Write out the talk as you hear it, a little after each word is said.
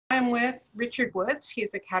I'm with Richard Woods.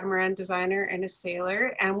 He's a catamaran designer and a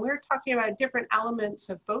sailor, and we're talking about different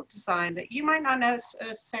elements of boat design that you might not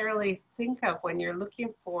necessarily think of when you're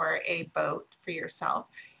looking for a boat for yourself.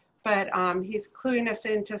 But he's cluing us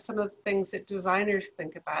into some of the things that designers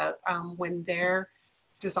think about when they're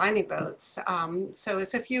designing boats. So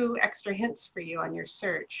it's a few extra hints for you on your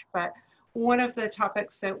search. But one of the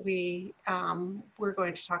topics that we're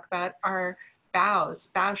going to talk about are bows,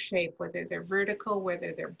 bow shape, whether they're vertical,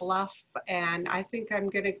 whether they're bluff. And I think I'm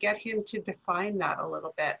going to get him to define that a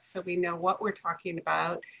little bit so we know what we're talking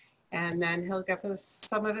about. And then he'll give us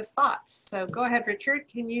some of his thoughts. So go ahead, Richard.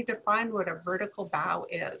 Can you define what a vertical bow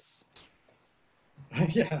is?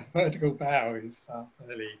 Yeah, vertical bow is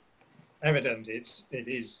fairly evident. It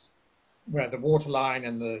is where the waterline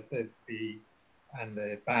and the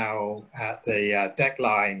bow at the deck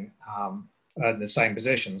line are in the same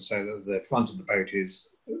position, so that the front of the boat is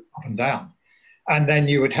up and down. And then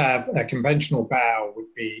you would have a conventional bow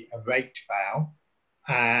would be a raked bow,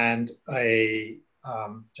 and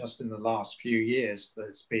just in the last few years,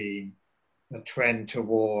 there's been a trend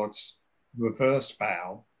towards reverse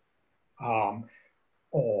bow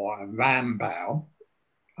or a ram bow.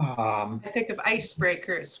 I think of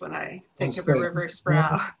icebreakers when I think of a reverse bow.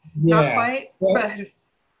 Yeah. Not quite, but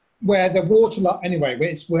where the waterline, anyway,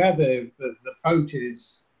 it's where the boat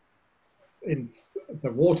is in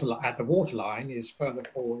the waterline is further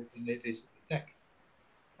forward than it is at the deck.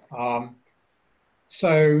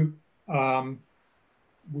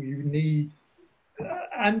 We need,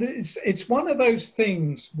 and it's one of those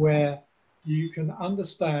things where you can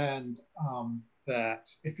understand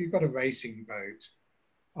that if you've got a racing boat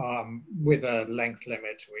with a length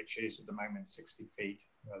limit, which is at the moment 60 feet,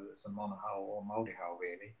 whether it's a monohull or multi-hull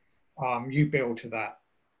really, you build to that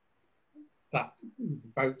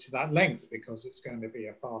boat to that length because it's going to be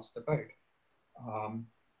a faster boat.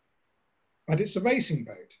 But it's a racing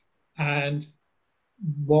boat, and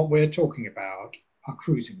what we're talking about are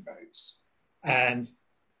cruising boats. And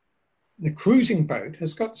the cruising boat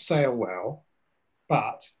has got to sail well,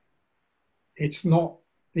 but it's not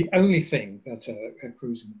the only thing that a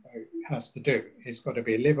cruising boat has to do. It's got to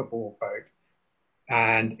be a livable boat,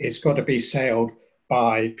 and it's got to be sailed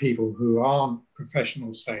by people who aren't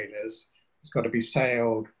professional sailors. It's got to be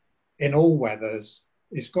sailed in all weathers.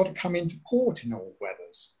 It's got to come into port in all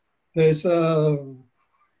weathers. There's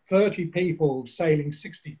 30 people sailing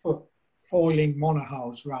 60-foot foiling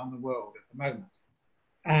monohulls around the world at the moment.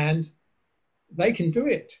 And they can do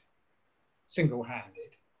it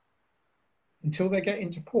single-handed until they get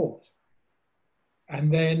into port. And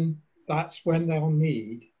then that's when they'll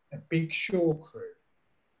need a big shore crew.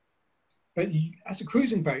 But as a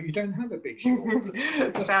cruising boat, you don't have a big shore crew.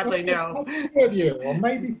 Sadly, no. 2 of you, or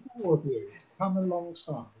maybe 4 of you, to come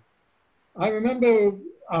alongside. I remember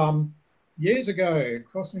years ago,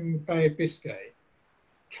 crossing the Bay of Biscay,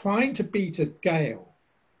 trying to beat a gale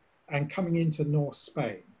and coming into North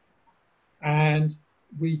Spain. And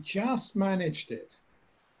we just managed it,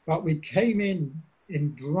 but we came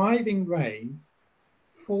in driving rain,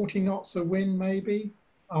 40 knots of wind maybe,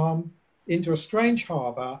 into a strange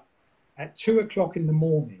harbor at 2 o'clock in the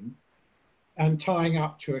morning and tying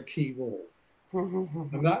up to a quay wall.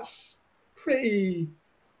 And that's pretty,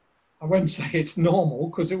 I won't say it's normal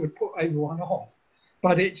because it would put everyone off,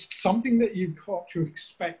 but it's something that you've got to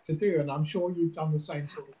expect to do. And I'm sure you've done the same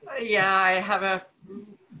sort of thing. Yeah, I have a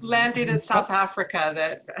landing in South Africa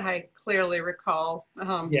that I clearly recall.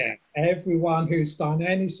 Yeah, everyone who's done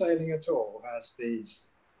any sailing at all has these,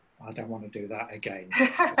 I don't want to do that again.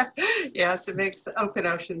 Yes, it makes the open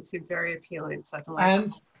ocean seem very appealing suddenly.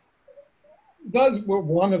 And those were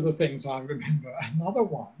one of the things I remember. Another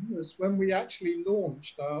one was when we actually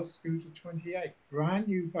launched our Scooter 28, brand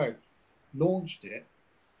new boat, launched it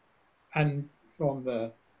and from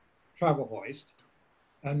the travel hoist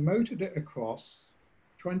and motored it across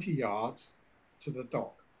 20 yards to the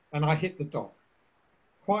dock. And I hit the dock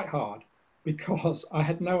quite hard because I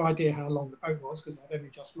had no idea how long the boat was because I'd only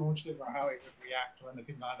just launched it or how it would react or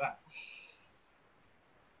anything like that.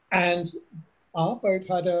 And our boat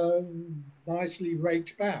had a nicely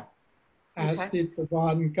raked bow, as did the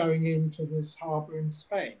one going into this harbour in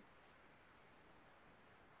Spain.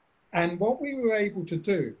 And what we were able to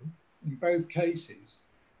do in both cases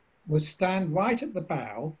was stand right at the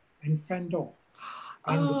bow and fend off.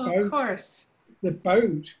 And of course. The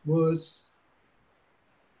boat was,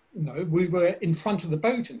 you know, we were in front of the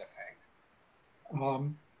boat in effect.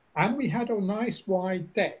 And we had a nice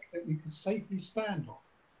wide deck that we could safely stand on.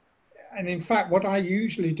 And in fact, what I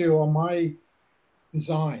usually do on my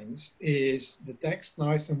designs is the deck's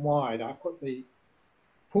nice and wide. I put the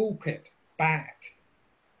pulpit back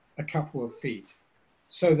a couple of feet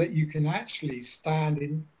so that you can actually stand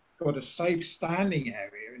in, got a safe standing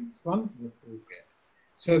area in front of the pulpit,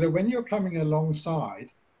 so that when you're coming alongside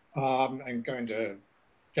and going to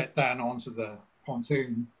get down onto the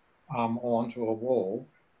pontoon or onto a wall,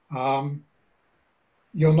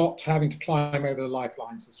 you're not having to climb over the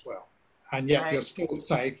lifelines as well. And yet you're still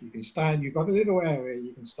safe. You can stand, you've got a little area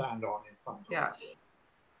you can stand on in front of you.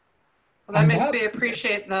 Well, that makes me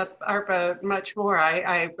appreciate our boat much more.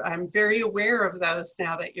 I'm very aware of those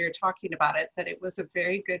now that you're talking about it, that it was a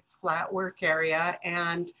very good flat work area,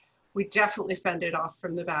 and we definitely fended off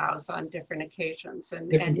from the bows on different occasions and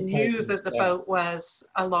knew that the boat was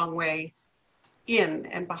a long way in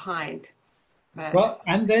and behind. But, well,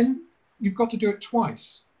 and then you've got to do it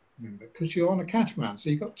twice, remember, because you're on a catamaran, so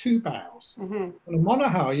you've got two bows. On a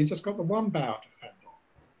monohull, you just got the one bow to fend on.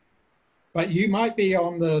 But you might be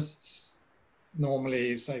on the,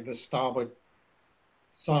 normally, say, the starboard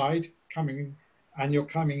side coming, and you're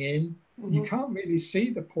coming in. You can't really see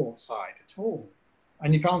the port side at all.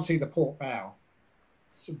 And you can't see the port bow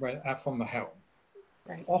from the helm.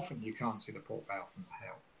 Often you can't see the port bow from the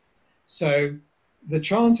helm. So the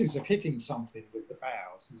chances of hitting something with the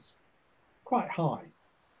bows is quite high.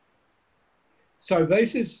 So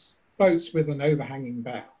this is boats with an overhanging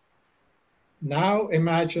bow. Now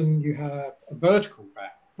imagine you have a vertical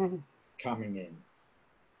bow coming in.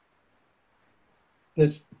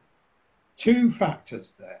 There's two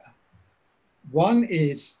factors there. One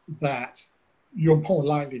is that you're more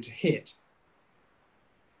likely to hit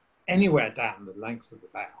anywhere down the length of the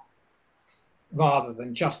bow rather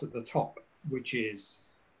than just at the top, which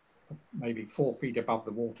is maybe 4 feet above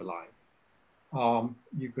the waterline.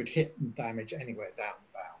 You could hit and damage anywhere down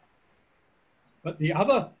the bow. But the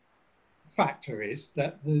other factor is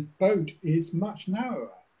that the boat is much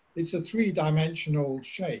narrower. It's a three-dimensional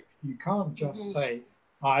shape. You can't just say,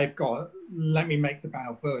 let me make the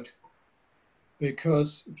bow vertical.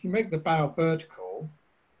 Because if you make the bow vertical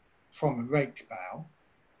from a raked bow,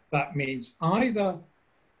 that means either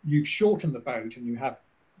you've shortened the boat and you have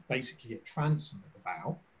basically a transom at the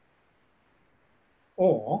bow,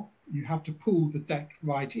 or you have to pull the deck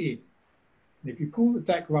right in. And if you pull the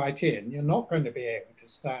deck right in, you're not going to be able to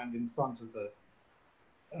stand in front of the,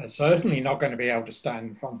 certainly not going to be able to stand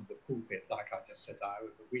in front of the pulpit like I just said that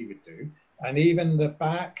we would do. And even the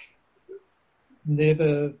back near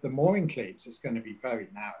the mooring cleats is going to be very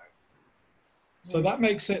narrow. So that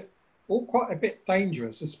makes it all quite a bit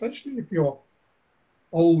dangerous, especially if you're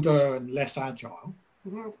older and less agile.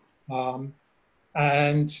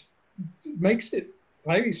 And makes it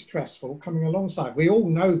very stressful coming alongside. We all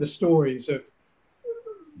know the stories of,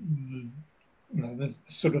 the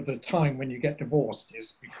sort of the time when you get divorced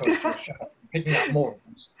is because you're picking up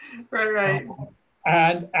moorings.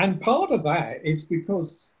 And part of that is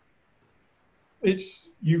because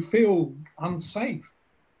you feel unsafe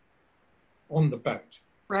on the boat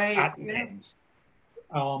at the end.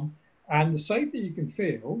 And the safer you can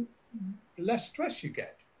feel, the less stress you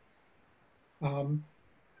get.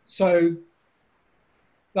 So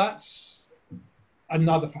that's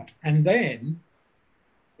another factor. And then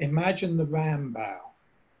imagine the ram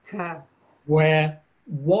bow, where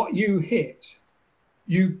what you hit,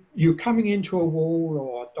 you're coming into a wall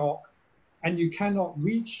or a dock and you cannot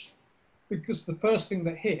reach, because the first thing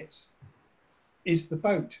that hits is the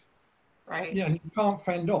boat. And you can't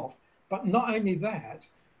fend off. But not only that,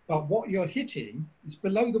 but what you're hitting is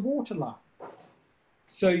below the waterline.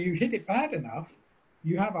 So you hit it bad enough,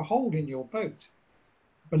 you have a hole in your boat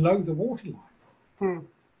below the waterline.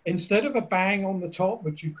 Instead of a bang on the top,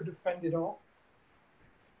 which you could have fended off,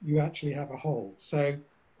 you actually have a hole. So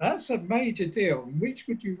that's a major deal. Which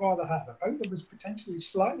would you rather have? A boat that was potentially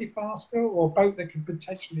slightly faster or a boat that could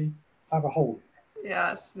potentially have a hole in it?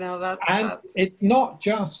 Yes, no, that's... And it's not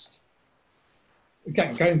just,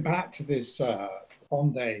 again, going back to this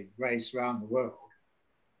Vendée race around the world,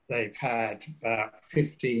 they've had about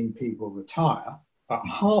 15 people retire, but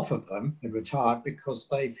half of them have retired because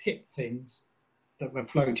they've hit things that were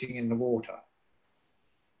floating in the water.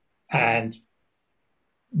 And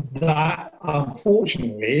that,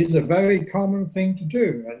 unfortunately, is a very common thing to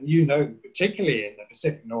do. And you know, particularly in the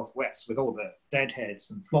Pacific Northwest, with all the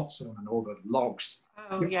deadheads and flotsam and all the logs,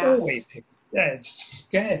 always, it's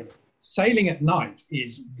scary. Sailing at night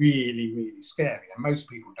is really, really scary. And most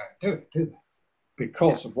people don't do it, do they?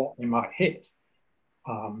 Because of what they might hit.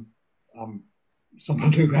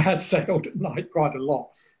 Someone who has sailed at night quite a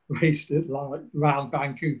lot, raced it like around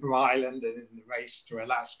Vancouver Island and in the race to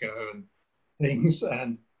Alaska and things,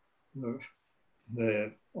 and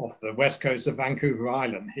off the west coast of Vancouver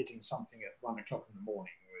Island, hitting something at 1 o'clock in the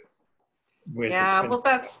morning with the Yeah, spin. well,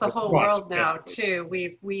 that's the whole Right world spin. now too.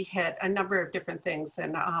 We hit a number of different things,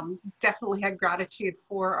 and definitely had gratitude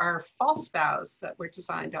for our false bows that were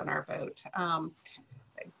designed on our boat.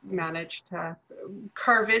 Managed to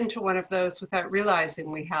carve into one of those without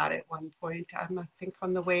realizing we had at one point. I think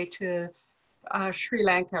on the way to Sri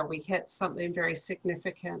Lanka, we hit something very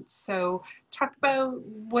significant. So talk about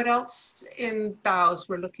what else in bows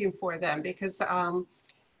we're looking for then, because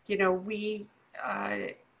you know, we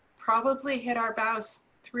probably hit our bows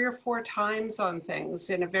 3 or 4 times on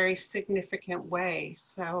things in a very significant way.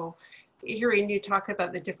 So hearing you talk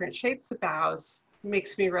about the different shapes of bows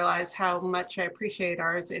makes me realize how much I appreciate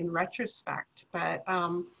ours in retrospect. But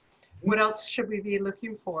what else should we be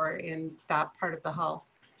looking for in that part of the hull?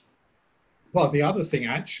 Well, the other thing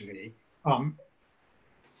actually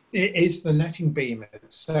is the netting beam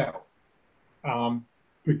itself,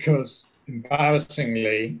 because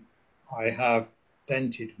embarrassingly, I have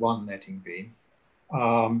dented one netting beam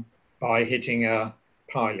by hitting a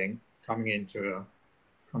piling coming into a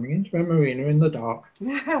marina in the dark,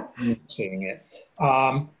 not seeing it.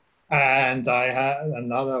 And I had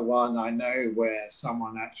another one I know where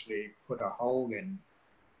someone actually put a hole in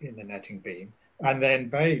the netting beam, and then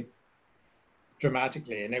very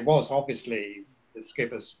dramatically, and it was obviously the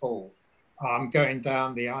skipper's fault, going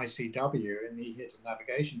down the ICW, and he hit a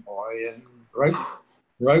navigation buoy and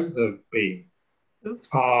broke the beam.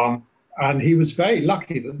 Oops. And he was very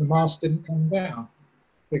lucky that the mast didn't come down,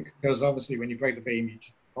 because obviously when you break the beam, you're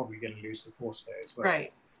probably going to lose the forestay as well.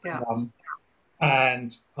 Right, yeah.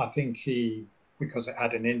 And I think because it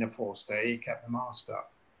had an inner forestay, he kept the mast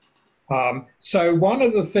up. So one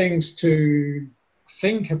of the things to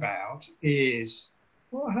think about is,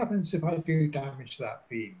 what happens if I do damage that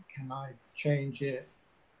beam? Can I change it?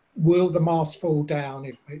 Will the mast fall down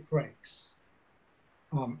if it breaks?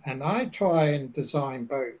 And I try and design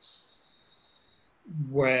boats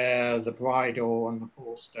where the bridle and the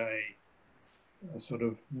forestay are sort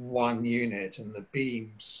of one unit, and the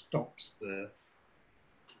beam stops the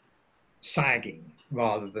sagging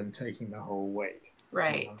rather than taking the whole weight.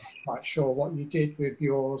 Right. I'm not quite sure what you did with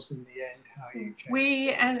yours in the end, how you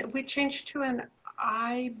changed. We changed to an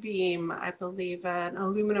I-beam, I believe, an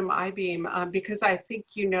aluminum I-beam, because I think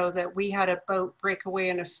you know that we had a boat break away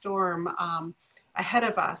in a storm ahead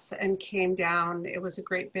of us and came down. It was a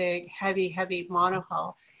great big, heavy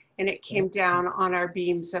monohull, and it came down on our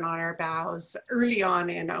beams and on our bows early on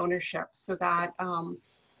in ownership. So that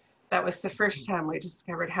that was the first time we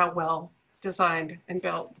discovered how well designed and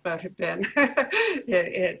built the boat had been.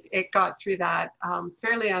 it got through that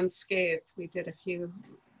fairly unscathed. We did a few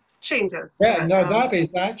changes. Yeah, but, no, that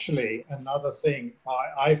is actually another thing.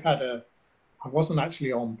 I wasn't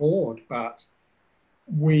actually on board, but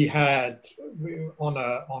we had on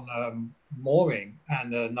a mooring,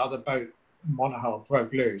 and another boat, monohull,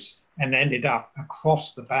 broke loose and ended up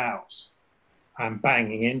across the bows and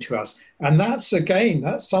banging into us. And that's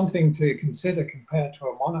something to consider compared to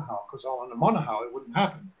a monohull, because on a monohull it wouldn't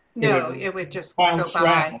happen. No, it would just go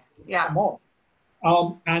by. Yeah.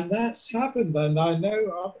 And that's happened, and I know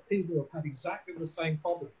other people have had exactly the same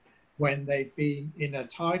problem when they've been in a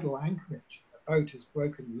tidal anchorage. A boat has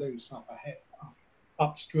broken loose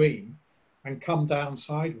upstream and come down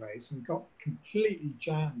sideways and got completely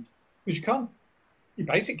jammed, because you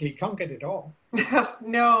basically can't get it off.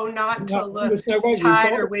 No, not until the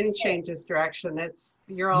tide or wind changes direction.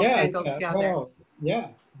 You're all tangled together. Well, yeah,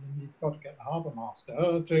 you've got to get the harbour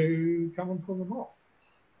master to come and pull them off.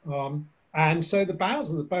 And so the bows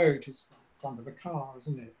of the boat is the front of the car,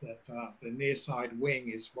 isn't it? That the near side wing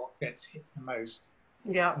is what gets hit the most.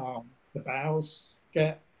 Yeah. The bows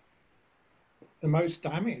get the most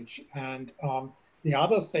damage. And the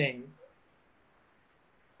other thing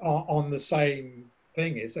on the same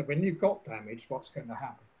thing is that when you've got damage, what's going to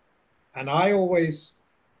happen? And I always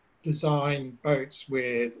design boats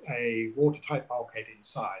with a watertight bulkhead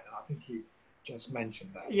inside, and I think you just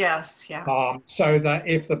mentioned that. Yes, yeah. So that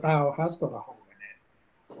if the bow has got a hole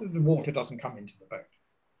in it, the water doesn't come into the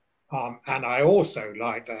boat. And I also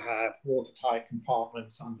like to have watertight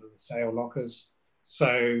compartments under the sail lockers.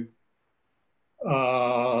 So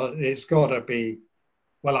it's got to be,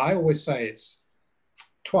 well, I always say it's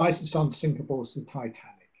twice as unsinkable as the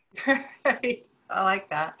Titanic. I like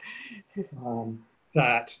that.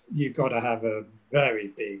 That you've got to have a very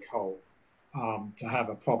big hole to have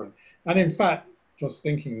a problem. And in fact, just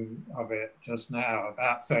thinking of it just now,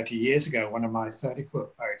 about 30 years ago, one of my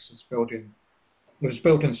 30-foot boats was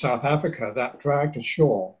built in South Africa that dragged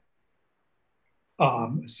ashore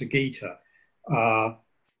Sagita,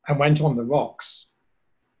 and went on the rocks.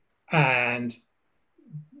 And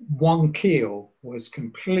one keel was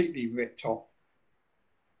completely ripped off,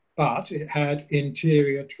 but it had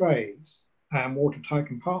interior trays and watertight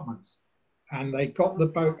compartments. And they got the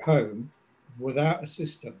boat home without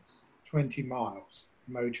assistance, 20 miles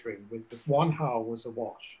motoring with the one hull was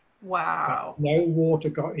awash. Wow. But no water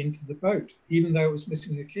got into the boat, even though it was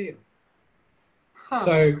missing the keel. Huh.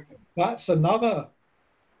 So that's another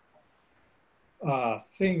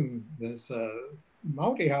thing. There's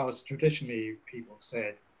multi-hulls traditionally people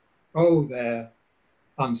said, oh, they're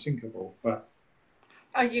unsinkable, but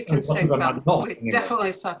oh, you can sink them. not, We anyway.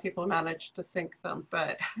 definitely saw people manage to sink them,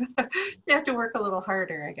 but you have to work a little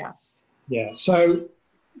harder, I guess. Yeah, so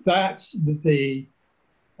that's the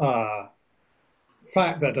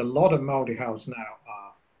fact that a lot of multi-hulls now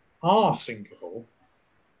are sinkable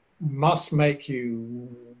must make you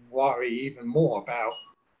worry even more about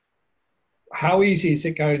how easy is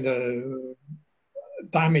it going to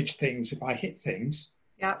damage things if I hit things.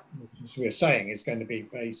 Yep. As we're saying, is going to be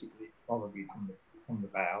basically probably from the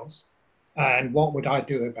bows, and what would I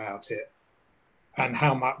do about it, and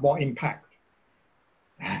how much, what impact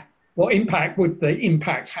would the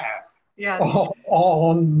impact have Yes.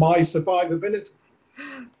 on my survivability?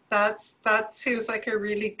 That seems like a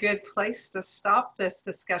really good place to stop this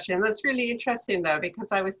discussion. That's really interesting though,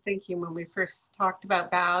 because I was thinking when we first talked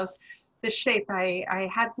about bows, the shape, I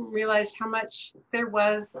hadn't realized how much there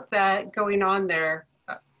was that going on there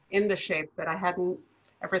in the shape that I hadn't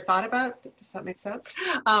ever thought about. Does that make sense?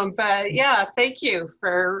 But yeah, thank you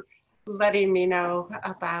for letting me know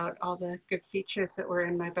about all the good features that were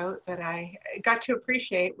in my boat that I got to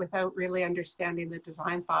appreciate without really understanding the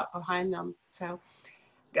design thought behind them. So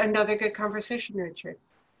another good conversation, Richard.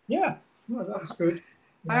 Yeah, well, that was good.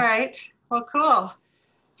 Yeah. All right, well, cool.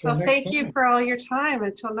 Till Well, next thank you time. for all your time.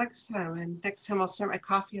 Until next time. And next time I'll start my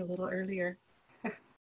coffee a little earlier.